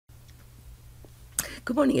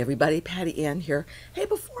Good morning everybody, Patty Ann here. Hey,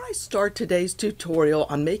 before I start today's tutorial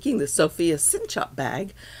on making the Sofia cinch up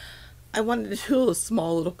bag, I wanted to do a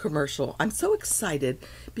small little commercial. I'm so excited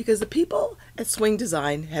because the people at Swing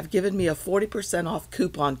Design have given me a 40% off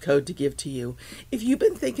coupon code to give to you. If you've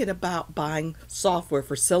been thinking about buying software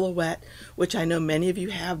for silhouette, which I know many of you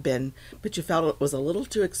have been, but you felt it was a little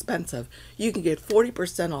too expensive, you can get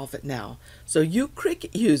 40% off it now. So you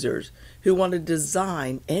Cricut users who want to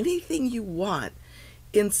design anything you want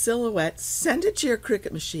in silhouette, send it to your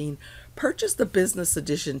Cricut machine. Purchase the business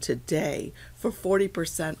edition today for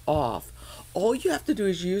 40% off. All you have to do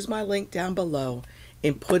is use my link down below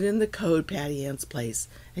and put in the code PattyAnnesPlace,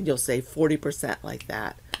 and you'll save 40% like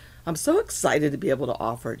that. I'm so excited to be able to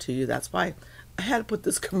offer it to you. That's why I had to put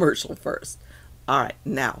this commercial first. All right,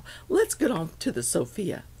 now let's get on to the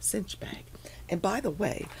Sofia cinch bag. And by the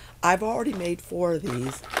way, I've already made 4 of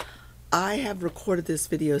these. I have recorded this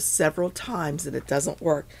video several times and it doesn't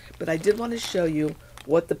work, but I did want to show you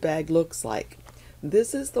what the bag looks like.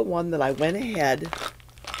 This is the one that I went ahead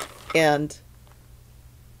and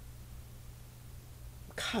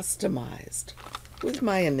customized with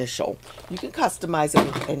my initial. You can customize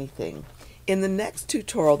it with anything. In the next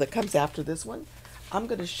tutorial that comes after this one, I'm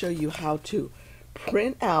going to show you how to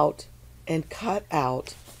print out and cut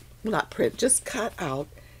out, well, not print, just cut out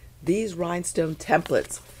these rhinestone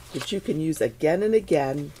templates that you can use again and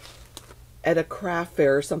again at a craft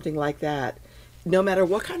fair or something like that. No matter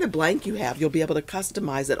what kind of blank you have, you'll be able to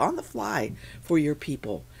customize it on the fly for your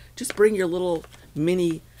people. Just bring your little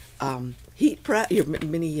mini heat press, your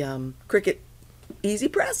mini Cricut Easy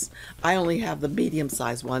Press. I only have the medium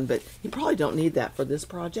size one, but you probably don't need that for this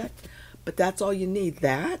project. But that's all you need,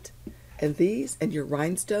 that and these and your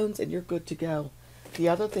rhinestones, and you're good to go. The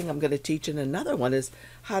other thing I'm going to teach in another one is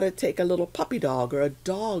how to take a little puppy dog or a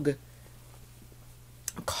dog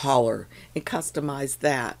collar and customize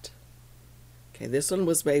that. Okay, this one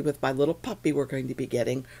was made with my little puppy we're going to be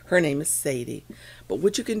getting. Her name is Sadie. But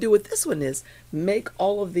what you can do with this one is make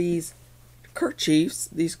all of these kerchiefs,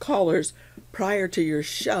 these collars, prior to your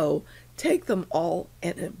show. Take them all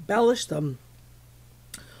and embellish them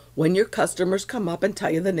when your customers come up and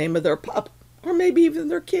tell you the name of their pup or maybe even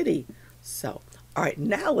their kitty. So, all right,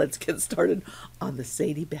 now let's get started on the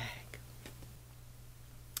Sadie bag.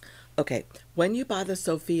 Okay, when you buy the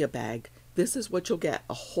Sofia bag, this is what you'll get.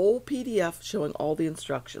 A whole PDF showing all the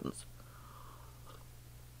instructions.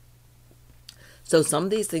 So some of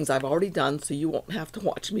these things I've already done, so you won't have to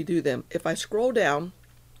watch me do them. If I scroll down,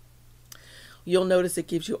 you'll notice it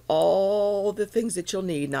gives you all the things that you'll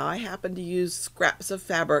need. Now, I happen to use scraps of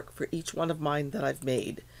fabric for each one of mine that I've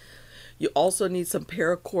made. You also need some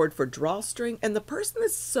paracord for drawstring, and the person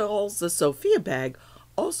that sells the Sofia bag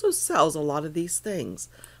also sells a lot of these things,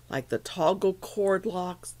 like the toggle cord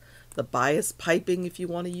locks, the bias piping if you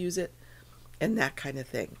want to use it, and that kind of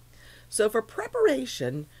thing. So for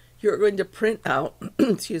preparation, you're going to print out,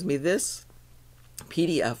 excuse me, this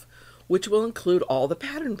PDF, which will include all the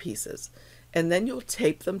pattern pieces, and then you'll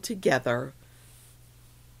tape them together.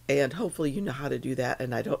 And hopefully you know how to do that,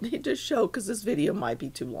 and I don't need to show because this video might be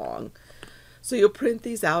too long. So you'll print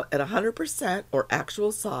these out at 100% or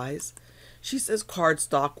actual size. She says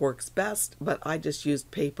cardstock works best, but I just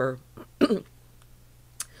used paper.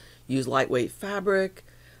 Use lightweight fabric.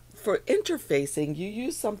 For interfacing, you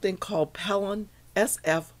use something called Pellon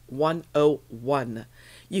SF101.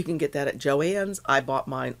 You can get that at Joann's. I bought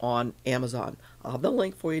mine on Amazon. I'll have the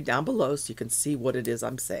link for you down below so you can see what it is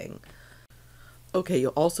I'm saying. Okay,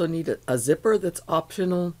 you'll also need a zipper that's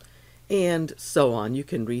optional, and so on. You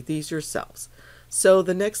can read these yourselves. So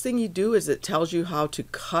the next thing you do is it tells you how to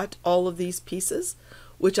cut all of these pieces,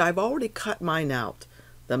 which I've already cut mine out.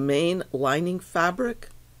 The main lining fabric,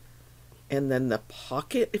 and then the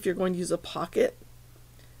pocket if you're going to use a pocket,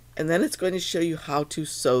 and then it's going to show you how to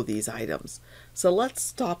sew these items. So let's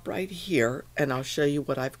stop right here and I'll show you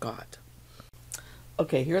what I've got.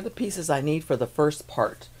 Okay, here are the pieces I need for the first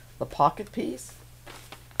part. The pocket piece,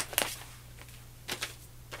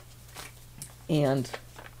 and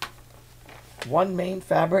one main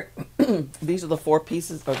fabric. These are the 4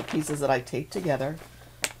 pieces, or the pieces that I taped together.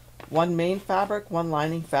 One main fabric, one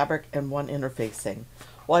lining fabric, and one interfacing.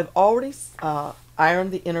 Well, I've already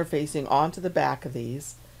ironed the interfacing onto the back of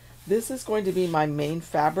these. This is going to be my main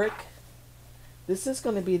fabric. This is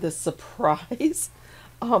going to be the surprise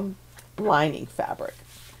lining fabric.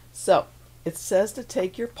 So it says to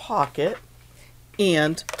take your pocket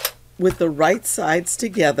and with the right sides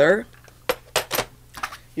together,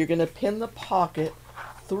 you're going to pin the pocket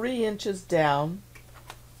 3 inches down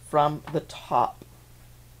from the top.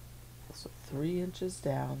 So 3 inches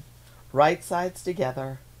down, right sides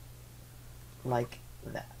together, like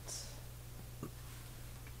that.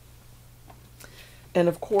 And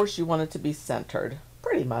of course you want it to be centered,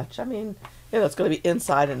 pretty much. I mean, you know, it's going to be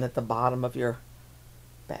inside and at the bottom of your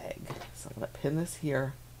bag. So I'm going to pin this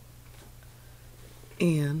here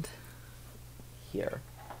and here.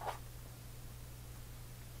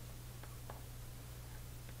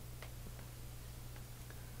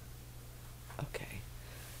 Okay.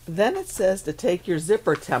 Then it says to take your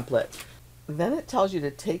zipper template. Then it tells you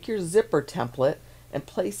to take your zipper template and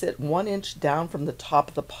place it 1 inch down from the top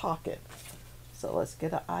of the pocket. So let's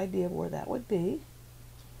get an idea of where that would be.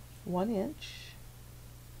 1 inch,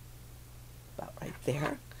 about right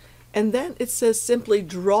there. And then it says simply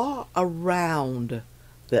draw around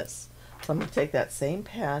this. So I'm going to take that same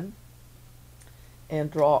pen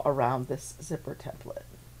and draw around this zipper template,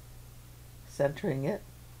 centering it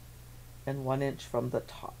and 1 inch from the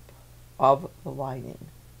top of the lining.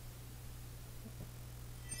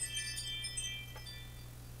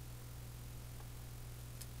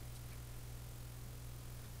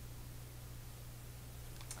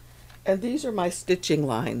 And these are my stitching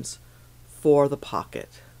lines for the pocket.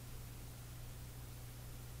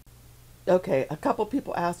 Okay, a couple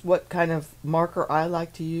people asked what kind of marker I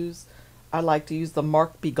like to use. I like to use the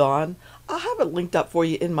Mark Be Gone. I'll have it linked up for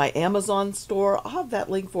you in my Amazon store. I'll have that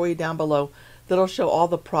link for you down below that'll show all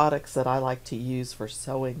the products that I like to use for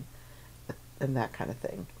sewing and that kind of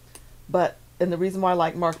thing. And the reason why I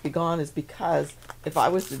like Mark Be Gone is because if I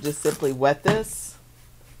was to just simply wet this,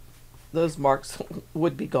 those marks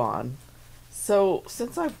would be gone. So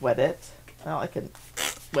since I've wet it, well, I can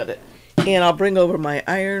wet it. And I'll bring over my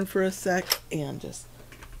iron for a sec and just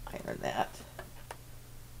iron that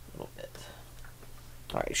a little bit.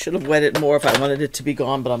 All right, should have wet it more if I wanted it to be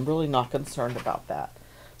gone, but I'm really not concerned about that.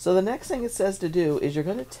 So the next thing it says to do is you're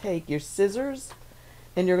going to take your scissors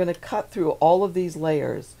and you're going to cut through all of these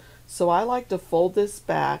layers. So I like to fold this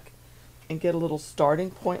back and get a little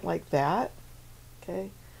starting point like that.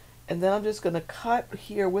 Okay. And then I'm just going to cut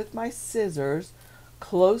here with my scissors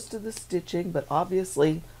close to the stitching, but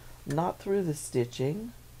obviously not through the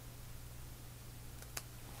stitching.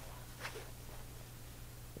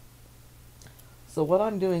 So what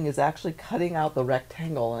I'm doing is actually cutting out the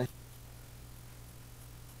rectangle.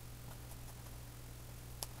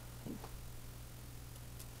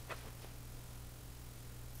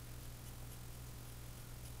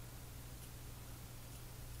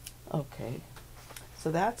 Okay. So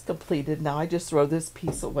that's completed. Now I just throw this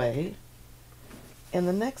piece away. And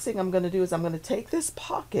the next thing I'm going to do is I'm going to take this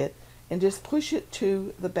pocket and just push it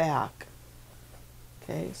to the back.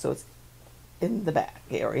 Okay, so it's in the back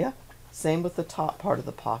area. Same with the top part of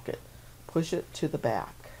the pocket. Push it to the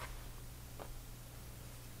back.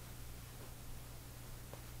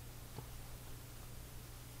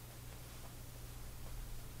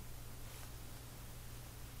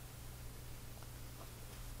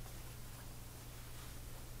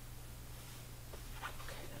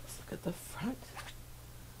 At the front.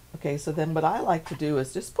 Okay, so then what I like to do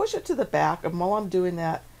is just push it to the back, and while I'm doing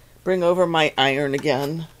that, bring over my iron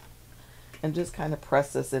again and just kind of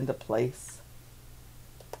press this into place.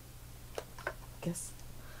 I guess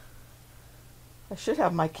I should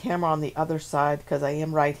have my camera on the other side because I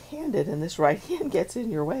am right-handed and this right hand gets in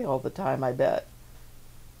your way all the time, I bet.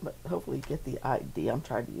 But hopefully you get the idea. I'm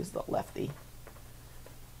trying to use the lefty.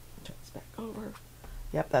 Turn this back over.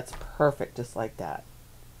 Yep, that's perfect, just like that.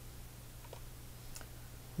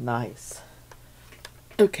 Nice.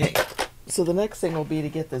 Okay, so the next thing will be to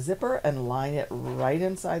get the zipper and line it right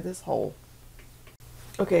inside this hole.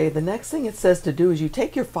 Okay, the next thing it says to do is you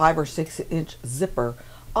take your 5 or 6 inch zipper.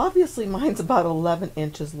 Obviously mine's about 11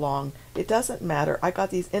 inches long. It doesn't matter. I got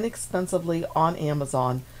these inexpensively on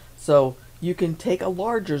Amazon, so you can take a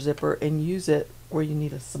larger zipper and use it where you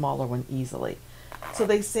need a smaller one easily. So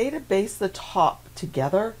they say to baste the top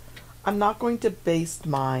together. I'm not going to baste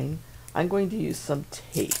mine. I'm going to use some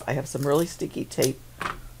tape. I have some really sticky tape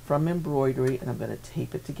from Embroidery, and I'm going to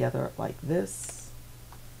tape it together like this,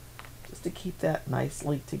 just to keep that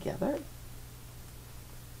nicely together.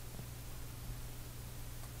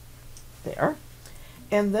 There.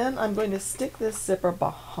 And then I'm going to stick this zipper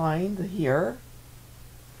behind here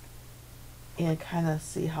and kind of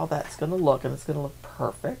see how that's going to look, and it's going to look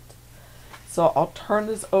perfect. So I'll turn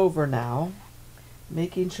this over now,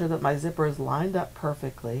 making sure that my zipper is lined up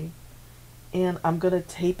perfectly. And I'm going to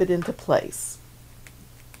tape it into place.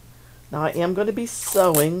 Now I am going to be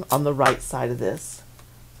sewing on the right side of this.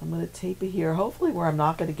 I'm going to tape it here, hopefully where I'm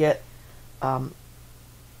not going to get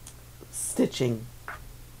stitching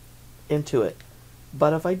into it.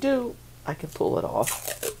 But if I do, I can pull it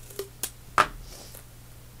off.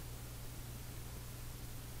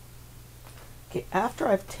 Okay, after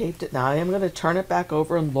I've taped it now, I am going to turn it back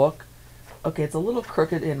over and look. Okay, it's a little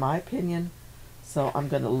crooked in my opinion, so I'm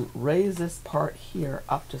going to raise this part here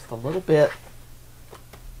up just a little bit.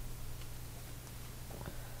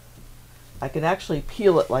 I can actually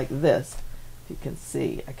peel it like this. If you can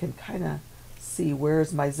see, I can kind of see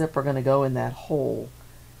where's my zipper going to go in that hole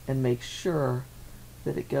and make sure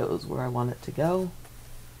that it goes where I want it to go.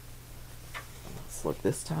 Let's look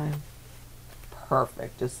this time.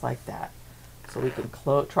 Perfect, just like that. So we can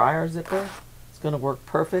try our zipper. It's going to work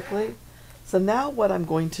perfectly. So now what I'm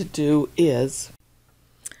going to do is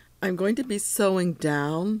I'm going to be sewing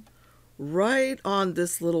down right on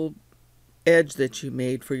this little edge that you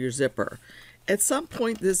made for your zipper. At some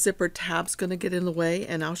point this zipper tab's going to get in the way,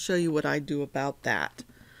 and I'll show you what I do about that.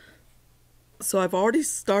 So I've already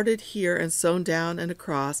started here and sewn down and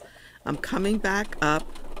across. I'm coming back up,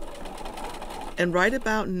 and right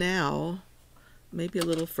about now, maybe a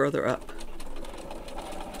little further up,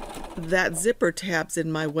 that zipper tab's in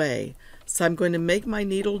my way. So I'm going to make my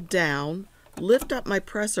needle down, lift up my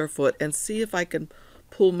presser foot, and see if I can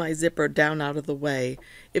pull my zipper down out of the way.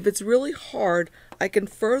 If it's really hard, I can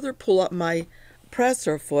further pull up my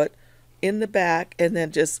presser foot in the back and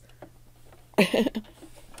then just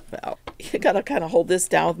well, you gotta kind of hold this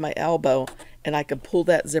down with my elbow and I can pull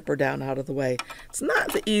that zipper down out of the way. It's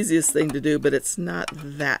not the easiest thing to do, but it's not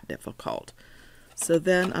that difficult. So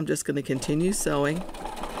then I'm just going to continue sewing.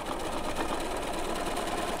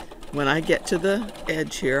 When I get to the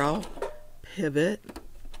edge here, I'll pivot.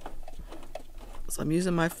 So I'm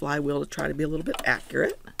using my flywheel to try to be a little bit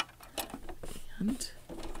accurate. And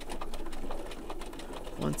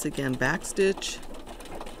once again, back stitch,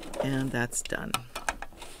 and that's done.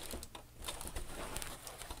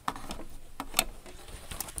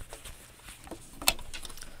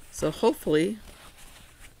 So hopefully,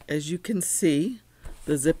 as you can see,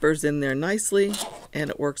 the zipper's in there nicely and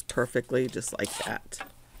it works perfectly just like that.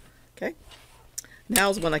 Okay,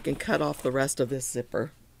 now's when I can cut off the rest of this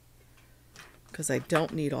zipper because I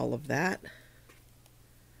don't need all of that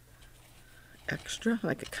extra.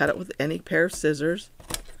 I could cut it with any pair of scissors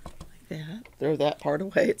like that. Throw that part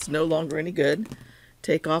away, it's no longer any good.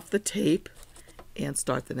 Take off the tape and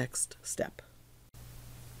start the next step.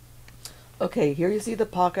 Okay, here you see the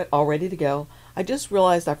pocket all ready to go. I just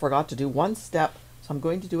realized I forgot to do one step, so I'm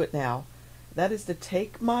going to do it now. That is to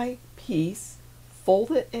take my piece,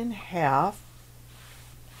 fold it in half,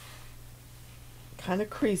 kind of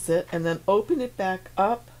crease it, and then open it back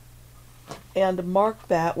up and mark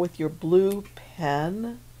that with your blue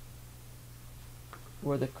pen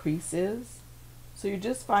where the crease is. So you're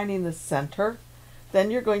just finding the center. Then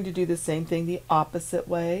you're going to do the same thing the opposite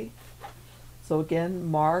way. So again,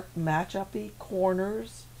 match up the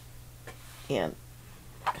corners and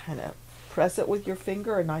kind of press it with your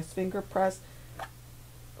finger, a nice finger press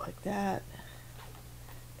like that,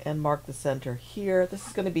 and mark the center here. This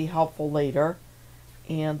is going to be helpful later,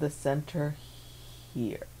 and the center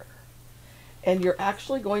here. And you're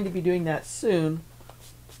actually going to be doing that soon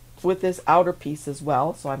with this outer piece as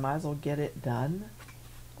well, so I might as well get it done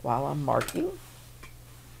while I'm marking.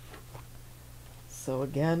 So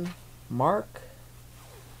again, mark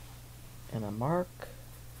and a mark,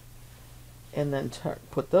 and then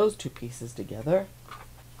put those two pieces together.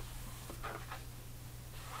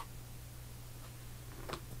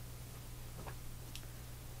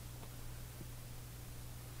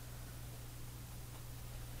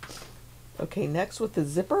 Okay, next with the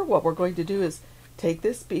zipper, what we're going to do is take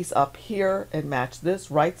this piece up here and match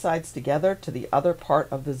this right sides together to the other part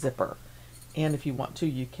of the zipper. And if you want to,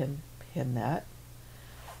 you can pin that.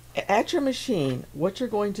 At your machine, what you're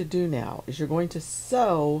going to do now is you're going to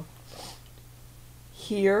sew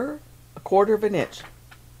here 1/4 of an inch.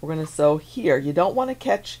 We're going to sew here. You don't want to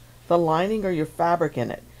catch the lining or your fabric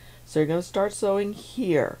in it. So you're going to start sewing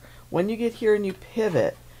here. When you get here and you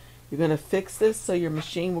pivot, you're going to fix this so your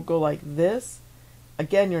machine will go like this.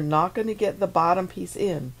 Again, you're not going to get the bottom piece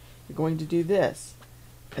in. You're going to do this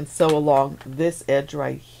and sew along this edge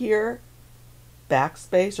right here,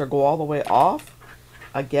 backspace or go all the way off.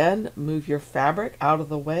 Again, move your fabric out of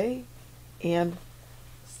the way and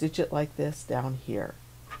stitch it like this down here.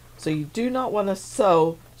 So you do not want to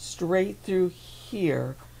sew straight through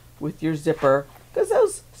here with your zipper because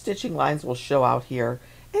those stitching lines will show out here,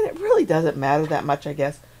 and it really doesn't matter that much, I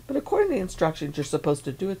guess, but according to the instructions you're supposed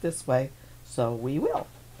to do it this way, so we will.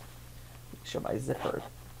 Make sure my zipper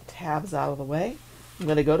tabs out of the way. I'm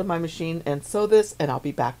going to go to my machine and sew this, and I'll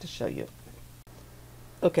be back to show you.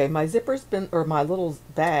 Okay, my zipper's been, or my little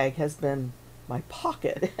bag has been, my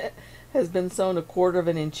pocket has been sewn 1/4 of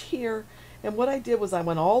an inch here. And what I did was I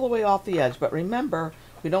went all the way off the edge. But remember,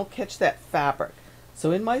 we don't catch that fabric.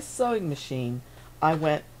 So in my sewing machine, I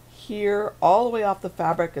went here all the way off the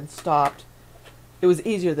fabric and stopped. It was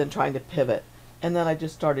easier than trying to pivot. And then I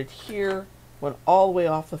just started here, went all the way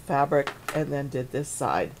off the fabric, and then did this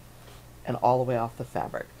side and all the way off the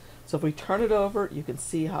fabric. So if we turn it over, you can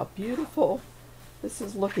see how beautiful this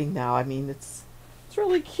is looking now. I mean, it's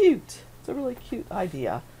really cute. It's a really cute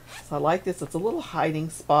idea. So I like this. It's a little hiding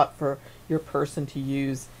spot for your person to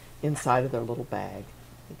use inside of their little bag.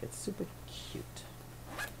 I think it's super cute.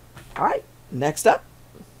 All right, next up.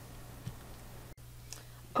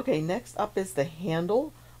 Okay, next up is the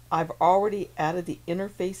handle. I've already added the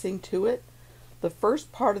interfacing to it. The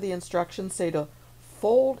first part of the instructions say to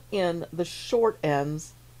fold in the short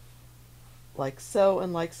ends like so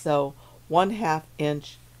and like so, 1/2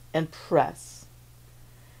 inch, and press.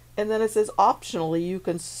 And then it says optionally you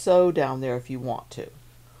can sew down there if you want to.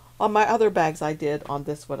 On my other bags I did, on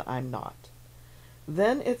this one I'm not.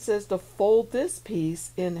 Then it says to fold this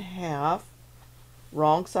piece in half,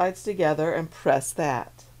 wrong sides together, and press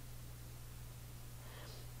that.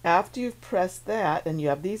 After you've pressed that and you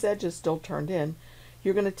have these edges still turned in,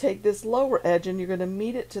 you're going to take this lower edge and you're going to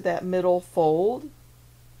meet it to that middle fold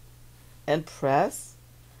and press.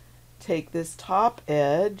 Take this top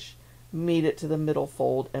edge, meet it to the middle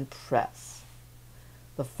fold, and press.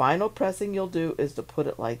 The final pressing you'll do is to put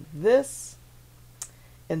it like this,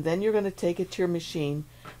 and then you're going to take it to your machine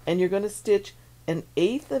and you're going to stitch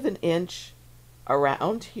 1/8 of an inch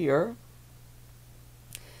around here.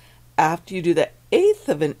 After you do the 1/8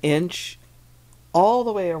 of an inch all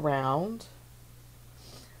the way around,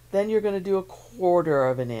 then you're going to do 1/4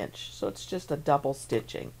 of an inch. So it's just a double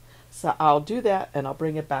stitching. So I'll do that and I'll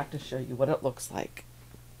bring it back to show you what it looks like.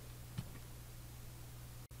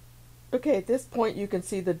 Okay, at this point you can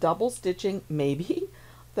see the double stitching maybe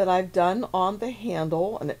that I've done on the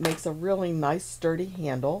handle, and it makes a really nice sturdy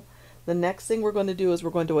handle. The next thing we're going to do is we're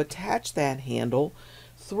going to attach that handle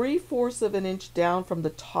 3/4 of an inch down from the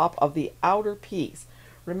top of the outer piece.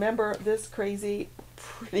 Remember, this crazy,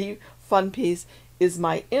 pretty fun piece is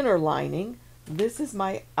my inner lining. This is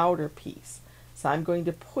my outer piece. So I'm going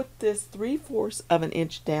to put this 3/4 of an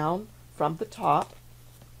inch down from the top.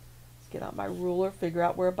 Let's get out my ruler, figure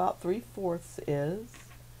out where about 3/4 is,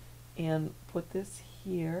 and put this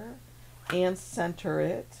here and center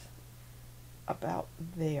it about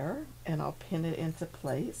there, and I'll pin it into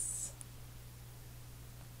place.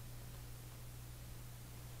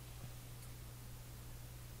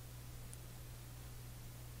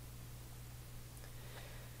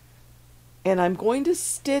 And I'm going to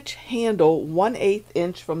stitch handle 1/8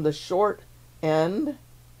 inch from the short end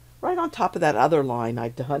right on top of that other line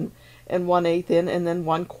I've done, and 1/8 in, and then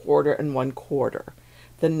 1/4 and 1/4.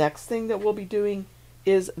 The next thing that we'll be doing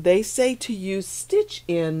is they say to use stitch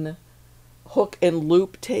in hook and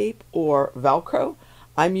loop tape or Velcro.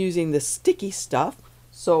 I'm using the sticky stuff,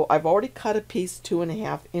 so I've already cut a piece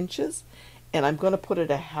 2.5 inches, and I'm going to put it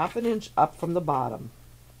 1/2 inch up from the bottom.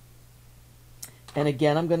 And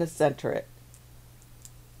again, I'm going to center it.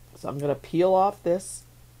 So I'm going to peel off this.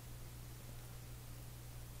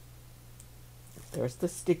 There's the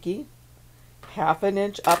sticky. 1/2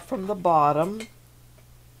 inch up from the bottom.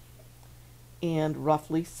 And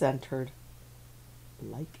roughly centered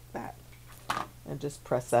like that. And just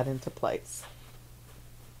press that into place.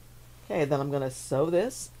 Okay, then I'm going to sew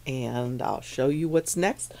this, and I'll show you what's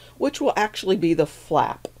next, which will actually be the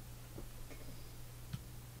flap.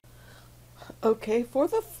 Okay, for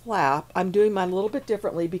the flap, I'm doing mine a little bit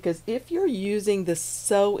differently, because if you're using the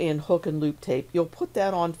sew-in hook and loop tape, you'll put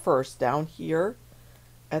that on first down here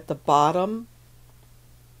at the bottom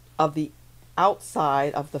of the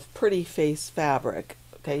outside of the pretty face fabric.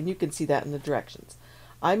 Okay, and you can see that in the directions.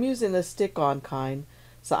 I'm using the stick-on kind,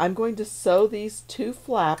 so I'm going to sew these two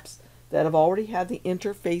flaps that have already had the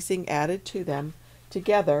interfacing added to them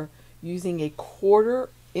together using a 1/4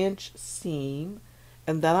 inch seam,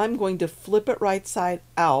 and then I'm going to flip it right side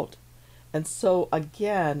out and sew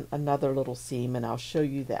again another little seam, and I'll show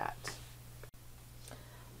you that.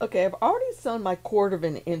 Okay, I've already sewn my 1/4 of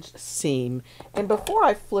an inch seam, and before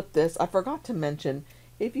I flip this, I forgot to mention,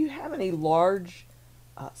 if you have any large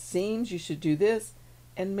seams, you should do this,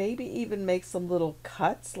 and maybe even make some little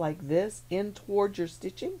cuts like this in towards your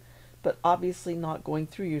stitching, but obviously not going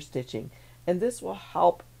through your stitching, and this will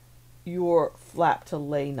help your flap to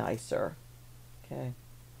lay nicer. Okay,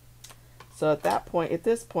 so at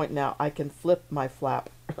this point now, I can flip my flap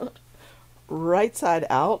right side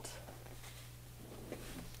out.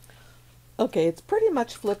 Okay, it's pretty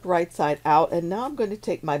much flipped right side out, and now I'm going to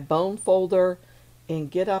take my bone folder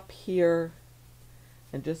and get up here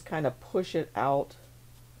and just kind of push it out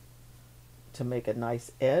to make a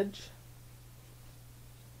nice edge.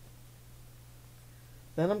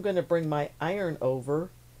 Then I'm going to bring my iron over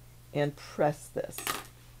and press this.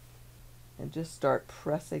 And just start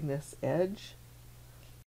pressing this edge.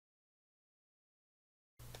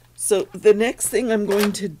 So the next thing I'm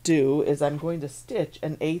going to do is I'm going to stitch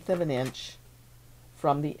 1/8 of an inch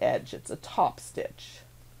from the edge. It's a top stitch.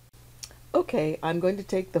 Okay, I'm going to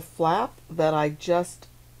take the flap that I just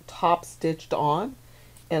top stitched on,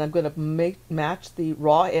 and I'm going to match the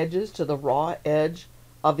raw edges to the raw edge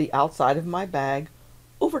of the outside of my bag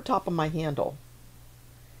over top of my handle.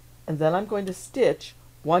 And then I'm going to stitch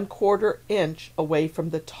 1/4 inch away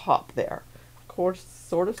from the top there,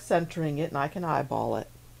 sort of centering it, and I can eyeball it.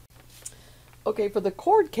 Okay, for the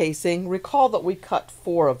cord casing, recall that we cut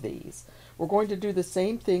 4 of these. We're going to do the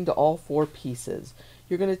same thing to all 4 pieces.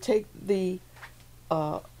 You're going to take the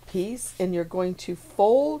piece and you're going to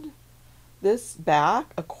fold this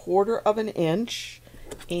back 1/4 inch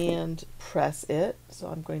and press it. So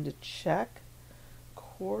I'm going to check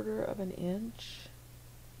 1/4 inch.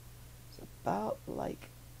 It's about like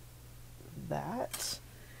that.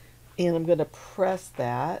 And I'm going to press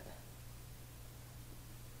that.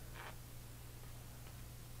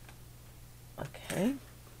 Okay.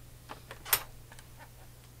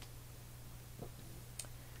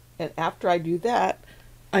 And after I do that,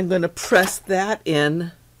 I'm going to press that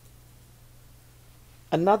in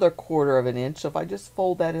another 1/4 inch. So if I just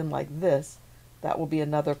fold that in like this, that will be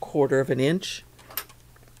another 1/4 inch.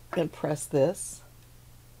 And press this.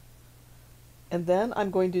 And then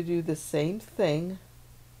I'm going to do the same thing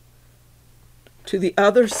to the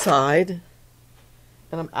other side.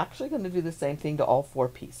 And I'm actually going to do the same thing to all 4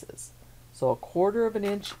 pieces. So 1/4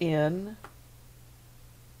 inch in,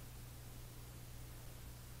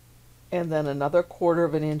 and then another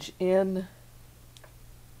 1/4 inch in,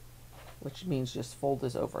 which means just fold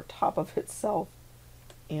this over top of itself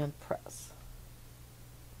and press.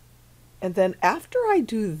 And then after I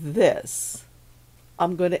do this,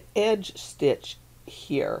 I'm going to edge stitch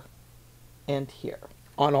here and here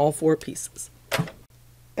on all 4 pieces.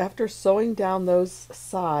 After sewing down those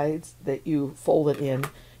sides that you folded in,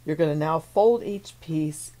 you're going to now fold each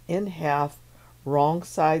piece in half, wrong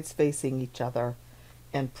sides facing each other,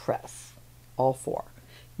 and press all 4.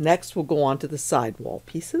 Next, we'll go on to the sidewall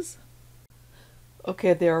pieces.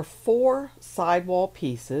 Okay, there are 4 sidewall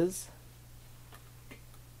pieces.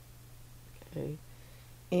 Okay,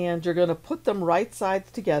 and you're going to put them right sides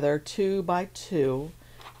together, 2 by 2,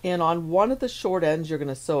 and on one of the short ends, you're going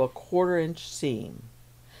to sew a 1/4 inch seam.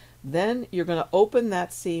 Then you're going to open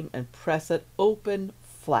that seam and press it open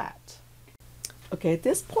flat. Okay, at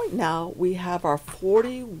this point now we have our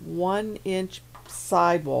 41 inch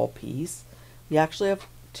sidewall piece. We actually have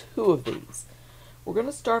 2 of these. We're going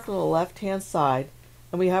to start from the left hand side,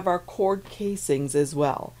 and we have our cord casings as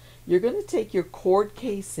well. You're going to take your cord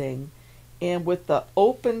casing, and with the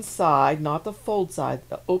open side, not the fold side,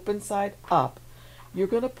 the open side up, you're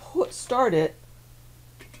going to start it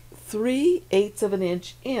 3/8 of an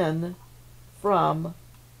inch in from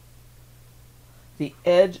the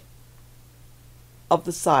edge of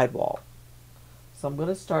the sidewall. So I'm going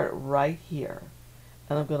to start right here,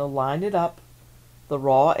 and I'm going to line it up, the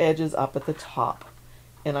raw edges up at the top,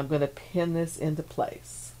 and I'm going to pin this into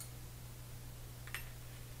place.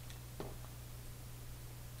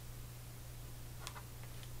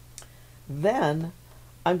 Then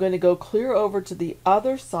I'm going to go clear over to the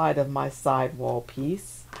other side of my sidewall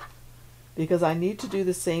piece, because I need to do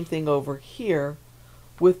the same thing over here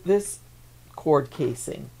with this cord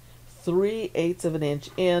casing. 3/8 of an inch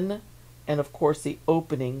in, and of course the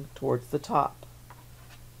opening towards the top.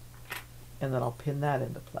 And then I'll pin that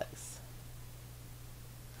into place.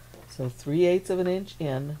 So 3/8 of an inch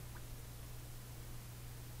in.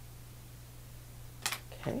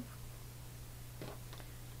 Okay.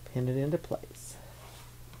 Pin it into place.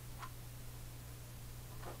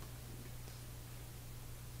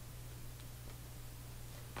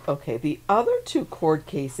 Okay, the other 2 cord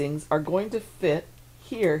casings are going to fit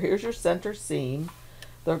here. Here's your center seam.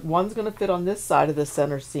 The one's going to fit on this side of the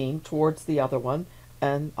center seam towards the other one,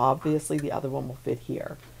 and obviously the other one will fit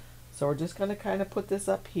here. So we're just going to kind of put this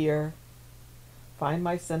up here, find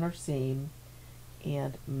my center seam,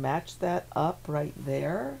 and match that up right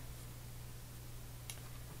there,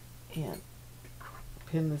 and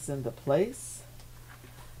pin this into place.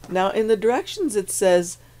 Now in the directions it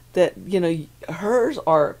says that, you know, hers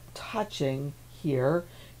are touching here.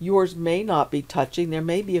 Yours may not be touching. There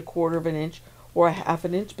may be 1/4 inch or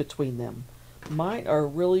 1/2 inch between them. Mine are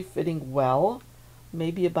really fitting well,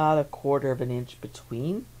 maybe about 1/4 inch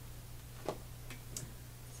between. So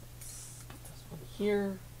let's put this one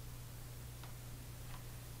here.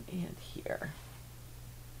 and here.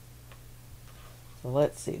 So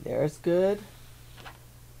let's see, there's good,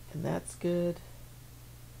 and that's good.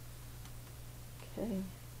 Okay.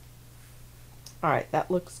 All right,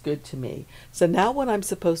 that looks good to me. So now what I'm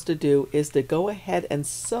supposed to do is to go ahead and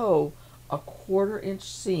sew a 1/4 inch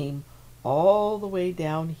seam all the way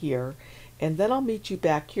down here, and then I'll meet you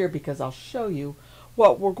back here because I'll show you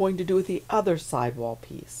what we're going to do with the other sidewall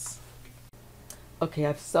piece. Okay,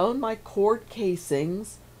 I've sewn my cord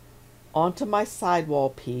casings onto my sidewall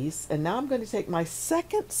piece, and now I'm going to take my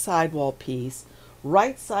second sidewall piece,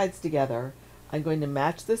 right sides together. I'm going to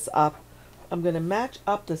match this up. I'm going to match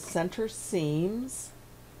up the center seams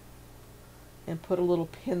and put a little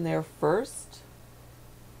pin there first.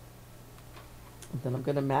 And then I'm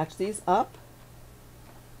going to match these up,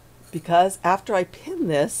 because after I pin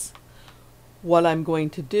this, what I'm going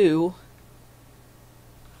to do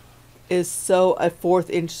is sew a 1/4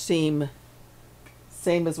 inch seam,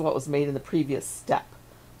 same as what was made in the previous step.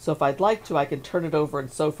 So if I'd like to, I can turn it over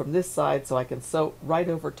and sew from this side, so I can sew right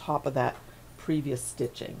over top of that previous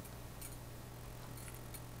stitching.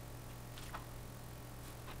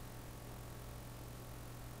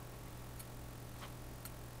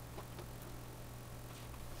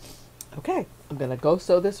 Okay, I'm going to go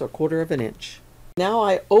sew this a 1/4 inch. Now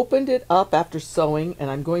I opened it up after sewing,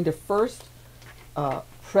 and I'm going to first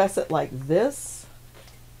press it like this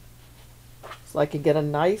so I can get a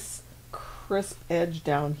nice crisp edge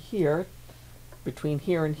down here, between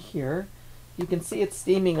here and here. You can see it's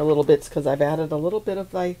steaming a little bit because I've added a little bit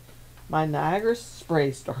of my Niagara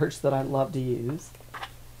spray starch that I love to use,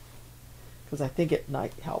 because I think it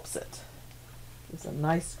helps it. There's a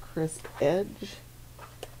nice crisp edge.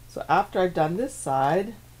 So after I've done this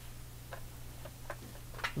side,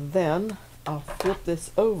 then I'll flip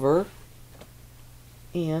this over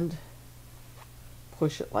and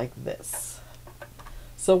push it like this.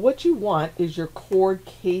 So what you want is your cord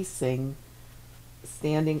casing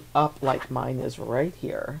standing up like mine is right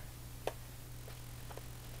here.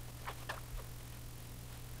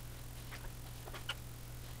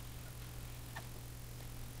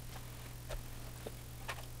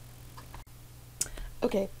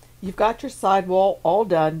 Okay, you've got your sidewall all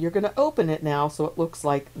done. You're going to open it now so it looks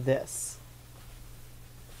like this.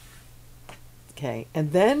 Okay,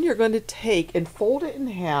 and then you're going to take and fold it in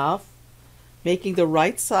half, making the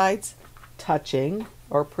right sides touching,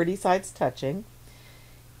 or pretty sides touching.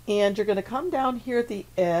 And you're going to come down here at the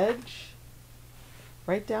edge,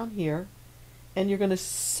 right down here, and you're going to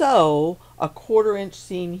sew a 1/4 inch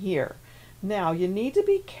seam here. Now you need to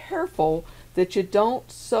be careful that you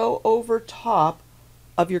don't sew over top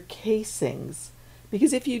of your casings,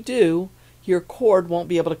 because if you do, your cord won't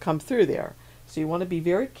be able to come through there. So you want to be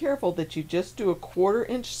very careful that you just do a 1/4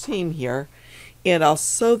 inch seam here, and I'll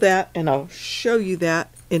sew that and I'll show you that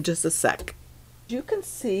in just a sec. You can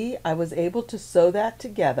see I was able to sew that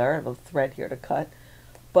together. I have a thread here to cut,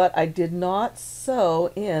 but I did not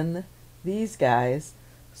sew in these guys,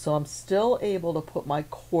 so I'm still able to put my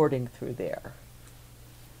cording through there.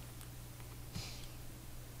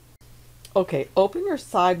 Okay, open your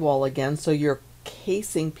sidewall again so your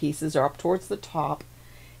casing pieces are up towards the top,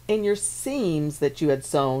 and your seams that you had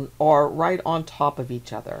sewn are right on top of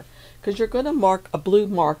each other, because you're going to mark a blue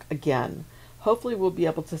mark again. Hopefully we'll be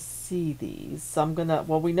able to see these. So I'm gonna,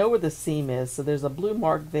 well, we know where the seam is, so there's a blue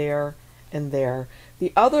mark there and there.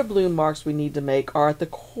 The other blue marks we need to make are at the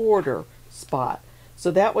 1/4 spot.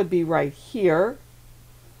 So that would be right here,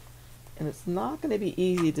 and it's not going to be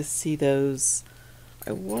easy to see those.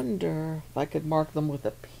 I wonder if I could mark them with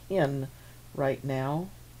a pin right now,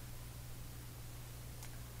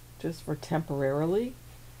 just for temporarily.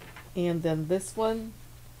 And then this one,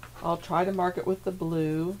 I'll try to mark it with the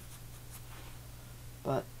blue,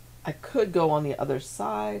 but I could go on the other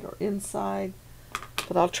side or inside,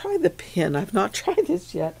 but I'll try the pin. I've not tried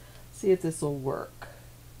this yet. See if this will work.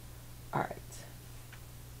 All right.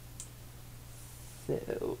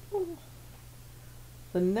 So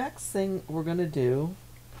the next thing we're going to do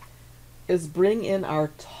is bring in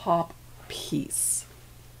our top piece.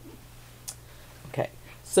 Okay,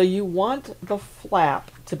 so you want the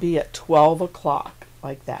flap to be at 12 o'clock,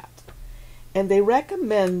 like that. And they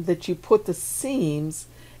recommend that you put the seams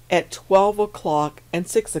at 12 o'clock and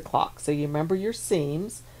 6 o'clock. So you remember your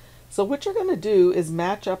seams. So what you're going to do is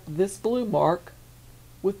match up this blue mark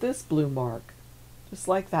with this blue mark, just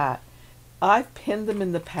like that. I've pinned them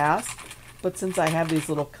in the past, but since I have these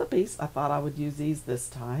little clippies, I thought I would use these this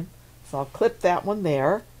time. So I'll clip that one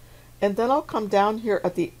there, and then I'll come down here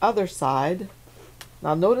at the other side.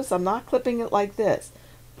 Now notice I'm not clipping it like this,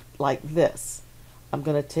 like this. I'm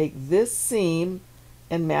going to take this seam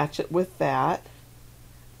and match it with that,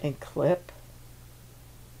 and clip.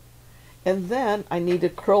 And then I need to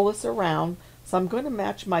curl this around, so I'm going to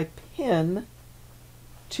match my pin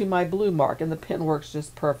to my blue mark, and the pin works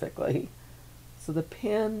just perfectly. So the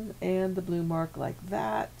pin and the blue mark like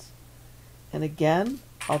that. And again,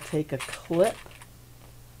 I'll take a clip,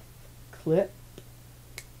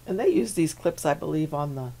 and they use these clips, I believe,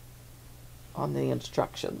 on the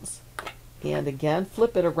instructions. And again,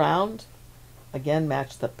 flip it around. Again,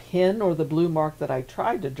 match the pin or the blue mark that I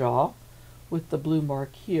tried to draw with the blue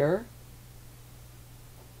mark here.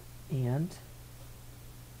 And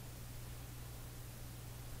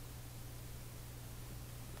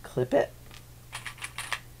clip it.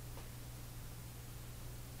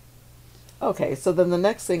 Okay, so then the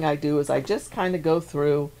next thing I do is I just kind of go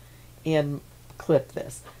through and clip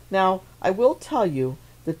this. Now, I will tell you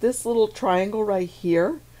that this little triangle right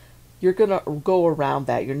here, you're going to go around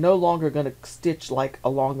that. You're no longer going to stitch like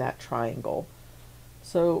along that triangle.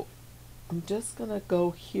 So I'm just going to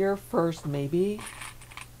go here first, maybe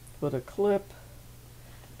put a clip,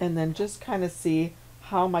 and then just kind of see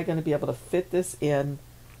how am I going to be able to fit this in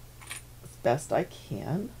as best I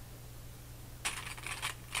can.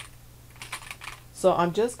 So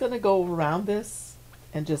I'm just going to go around this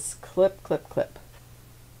and just clip, clip, clip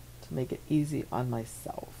to make it easy on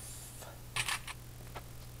myself.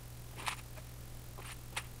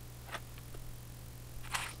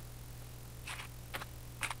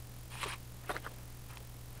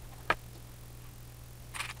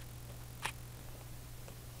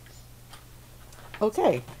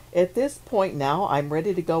 Okay, at this point now I'm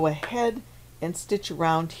ready to go ahead and stitch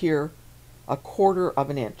around here 1/4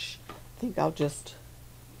 of an inch. I think I'll just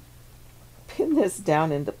pin this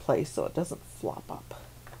down into place so it doesn't flop up.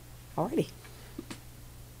 Alrighty.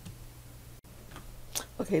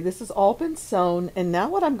 Okay, this has all been sewn, and now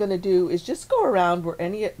what I'm going to do is just go around where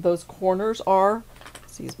any of those corners are.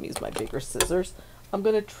 Excuse me, use my bigger scissors. I'm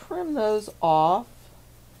going to trim those off.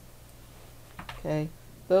 Okay,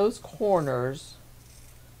 those corners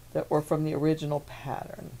that were from the original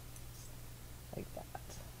pattern, like that.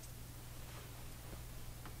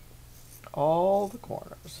 All the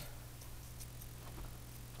corners.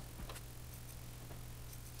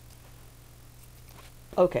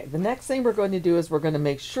 Okay, the next thing we're going to do is we're going to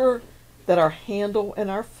make sure that our handle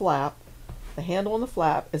and our flap, the handle and the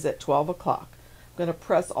flap is at 12 o'clock. I'm going to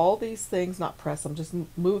press all these things, not press them, just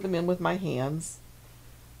move them in with my hands.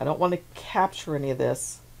 I don't want to capture any of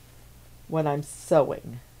this when I'm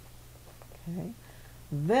sewing. Okay,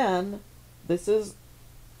 then this is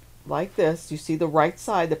like this. You see the right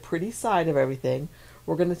side, the pretty side of everything.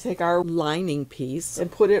 We're going to take our lining piece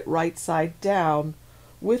and put it right side down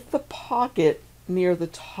with the pocket near the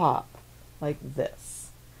top, like this.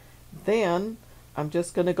 Then I'm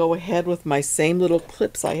just going to go ahead with my same little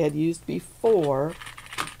clips I had used before.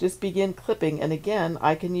 Just begin clipping, and again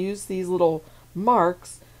I can use these little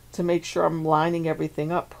marks to make sure I'm lining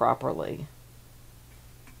everything up properly.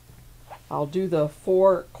 I'll do the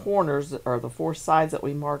 4 corners, or the 4 sides that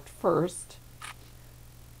we marked first.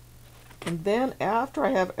 And then after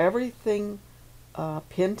I have everything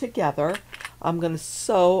pinned together, I'm going to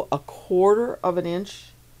sew 1/4 of an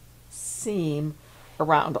inch seam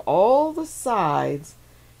around all the sides,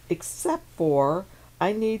 except for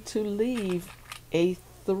I need to leave a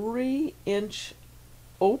 3-inch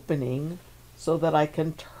opening so that I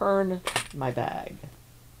can turn my bag.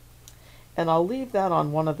 And I'll leave that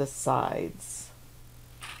on one of the sides.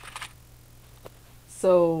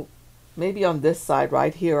 So maybe on this side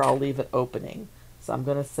right here I'll leave it opening. So I'm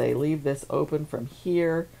going to say leave this open from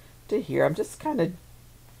here to here. I'm just kind of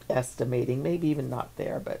estimating, maybe even not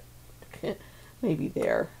there, but maybe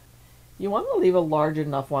there. You want to leave a large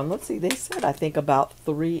enough one. Let's see, they said I think about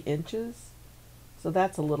 3 inches. So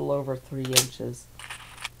that's a little over 3 inches.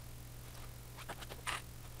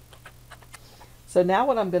 So now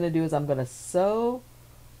what I'm going to do is I'm going to sew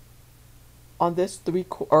on this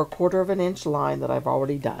 1/4 of an inch line that I've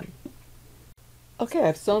already done. Okay,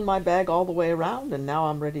 I've sewn my bag all the way around, and now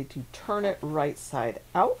I'm ready to turn it right side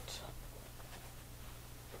out.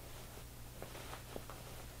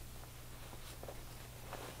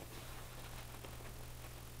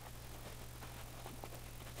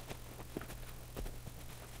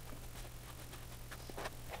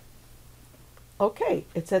 Okay,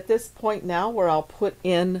 it's at this point now where I'll put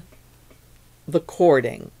in the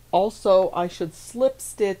cording. Also, I should slip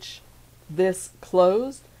stitch this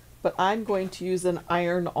closed, but I'm going to use an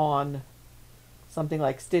iron-on, something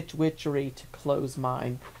like Stitch Witchery, to close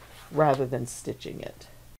mine rather than stitching it.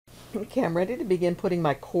 Okay, I'm ready to begin putting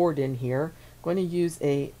my cord in here. I'm going to use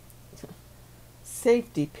a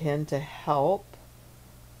safety pin to help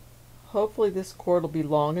Hopefully this cord will be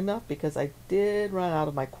long enough because I did run out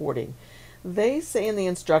of my cording. They say in the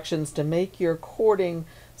instructions to make your cording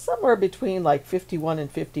somewhere between like 51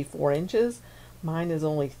 and 54 inches. Mine is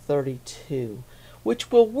only 32,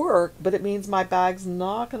 which will work, but it means my bag's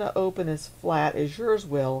not going to open as flat as yours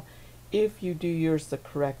will if you do yours the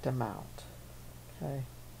correct amount. Okay,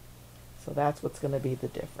 so that's what's going to be the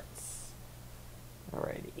difference.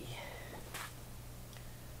 Alrighty.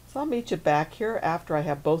 So I'll meet you back here after I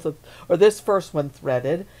have both of, or this first one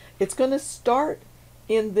threaded. It's going to start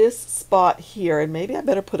in this spot here, and maybe I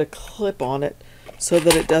better put a clip on it so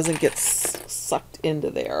that it doesn't get sucked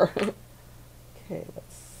into there. Okay,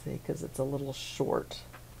 let's see, because it's a little short.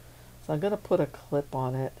 So I'm going to put a clip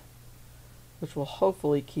on it, which will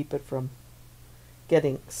hopefully keep it from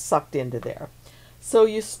getting sucked into there. So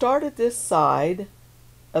you start at this side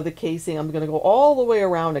of the casing. I'm going to go all the way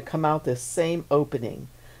around and come out this same opening.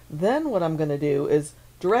 Then what I'm going to do is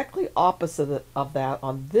directly opposite of that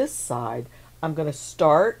on this side, I'm going to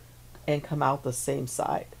start and come out the same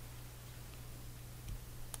side.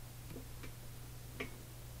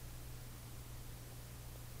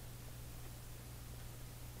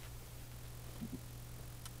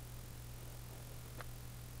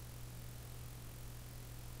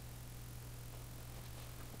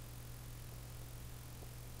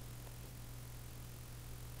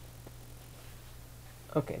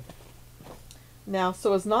 Okay, now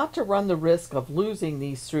so as not to run the risk of losing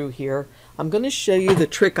these through here, I'm going to show you the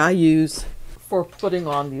trick I use for putting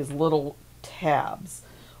on these little tabs.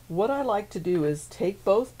 What I like to do is take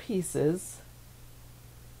both pieces,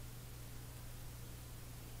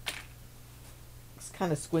 just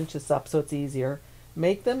kind of squinch this up so it's easier,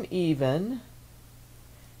 make them even,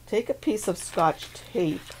 take a piece of Scotch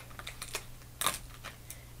tape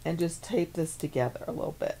and just tape this together a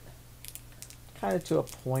little bit. Kind of to a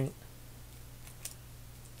point.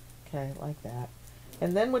 Okay, like that.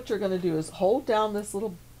 And then what you're going to do is hold down this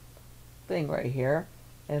little thing right here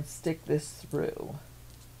and stick this through.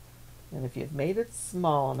 And if you've made it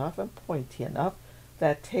small enough and pointy enough,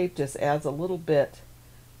 that tape just adds a little bit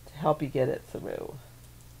to help you get it through.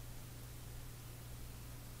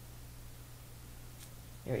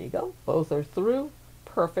 There you go. Both are through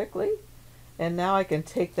perfectly. And now I can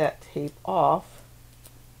take that tape off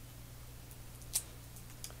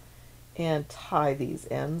and tie these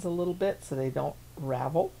ends a little bit so they don't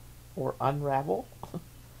ravel or unravel.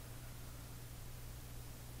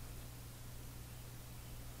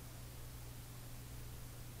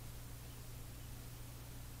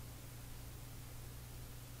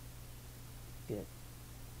 Good.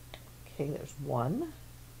 Okay, there's one.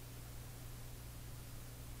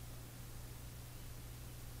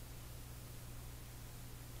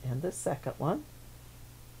 And the second one.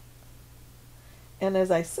 And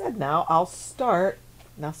as I said, now I'll start,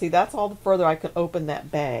 now see, that's all the further I can open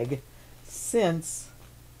that bag since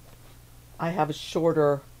I have a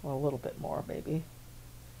shorter, well, a little bit more maybe,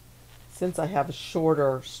 since I have a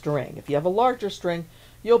shorter string. If you have a larger string,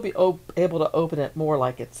 you'll be able to open it more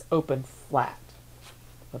like it's open flat.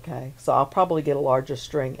 Okay, so I'll probably get a larger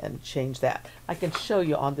string and change that. I can show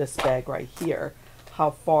you on this bag right here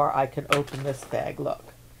how far I can open this bag.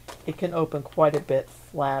 Look, it can open quite a bit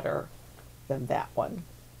flatter than that one.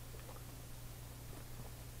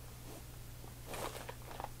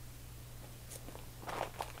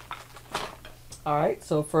 All right,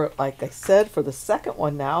 so for, like I said, for the second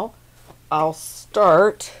one now, I'll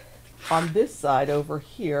start on this side over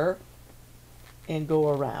here and go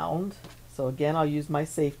around. So again, I'll use my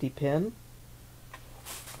safety pin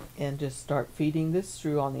and just start feeding this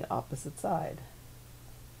through on the opposite side.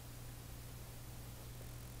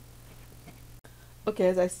 Okay,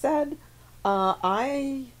 as I said,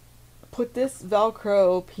 I put this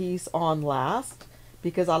Velcro piece on last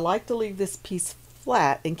because I like to leave this piece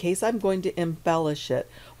flat in case I'm going to embellish it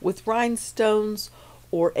with rhinestones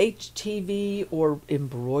or HTV or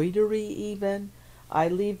embroidery even. I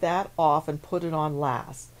leave that off and put it on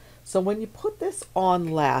last. So when you put this on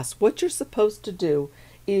last, what you're supposed to do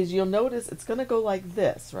is you'll notice it's going to go like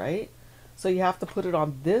this, right? So you have to put it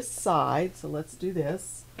on this side. So let's do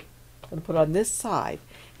this. I'm going to put it on this side.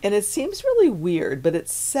 And it seems really weird, but it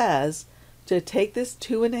says to take this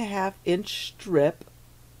 2.5 inch strip,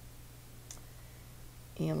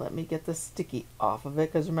 and let me get the sticky off of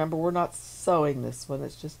it, because remember, we're not sewing this one,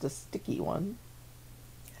 it's just a sticky one.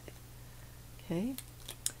 Okay.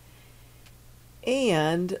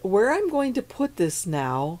 And where I'm going to put this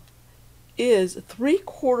now is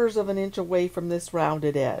 3/4 of an inch away from this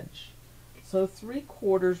rounded edge. So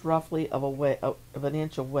 3/4 roughly of an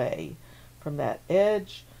inch away from that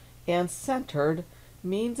edge, and centered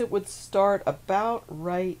means it would start about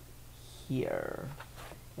right here.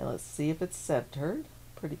 And let's see if it's centered.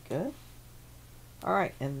 Pretty good. All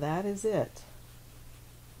right, and that is it.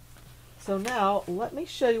 So now let me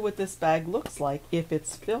show you what this bag looks like if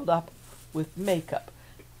it's filled up with makeup.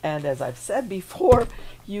 And as I've said before,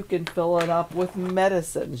 you can fill it up with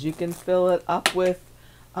medicines. You can fill it up with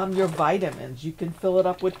your vitamins. You can fill it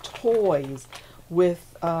up with toys,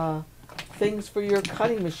 with things for your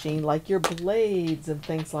cutting machine, like your blades and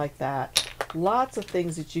things like that. Lots of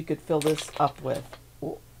things that you could fill this up with.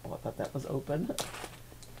 Oh, I thought that was open.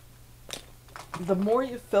 The more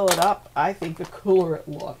you fill it up, I think the cooler it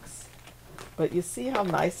looks. But you see how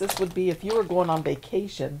nice this would be if you were going on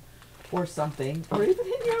vacation or something, or even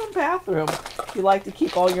in your own bathroom. You like to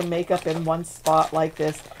keep all your makeup in one spot like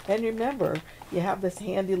this. And remember, you have this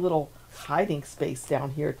handy little hiding space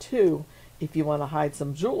down here too, if you want to hide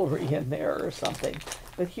some jewelry in there or something.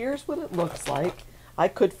 But here's what it looks like. I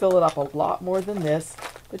could fill it up a lot more than this,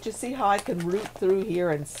 but you see how I can root through here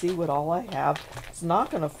and see what all I have. It's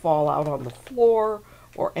not going to fall out on the floor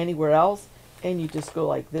or anywhere else. And you just go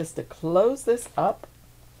like this to close this up.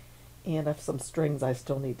 And if some strings I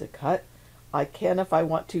still need to cut, I can, if I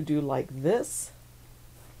want to, do like this.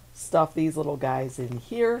 Stuff these little guys in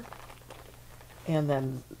here. And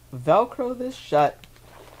then Velcro this shut.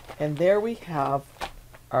 And there we have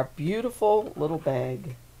our beautiful little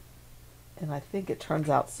bag. And I think it turns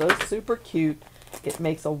out so super cute. It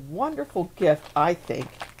makes a wonderful gift, I think.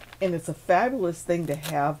 And it's a fabulous thing to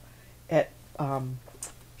have at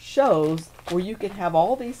shows where you can have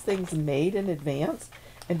all these things made in advance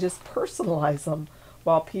and just personalize them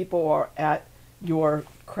while people are at your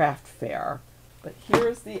craft fair. But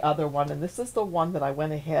here's the other one, and this is the one that I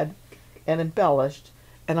went ahead and embellished,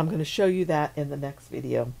 and I'm going to show you that in the next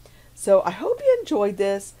video. So I hope you enjoyed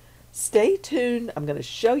this. Stay tuned. I'm going to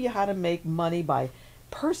show you how to make money by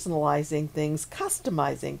personalizing things,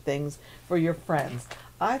 customizing things for your friends.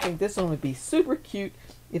 I think this one would be super cute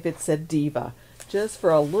if it said Diva. Just for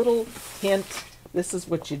a little hint, this is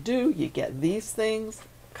what you do. You get these things,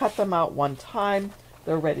 cut them out one time,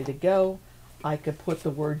 they're ready to go. I could put the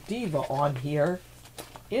word Diva on here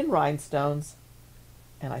in rhinestones,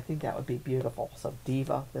 and I think that would be beautiful. So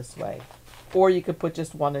Diva this way. Or you could put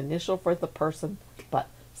just one initial for the person, but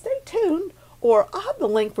stay tuned, or I'll have the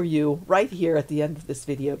link for you right here at the end of this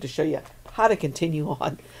video to show you how to continue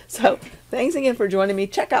on. So thanks again for joining me.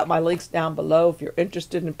 Check out my links down below if you're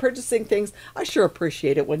interested in purchasing things. I sure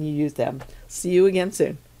appreciate it when you use them. See you again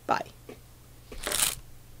soon. Bye.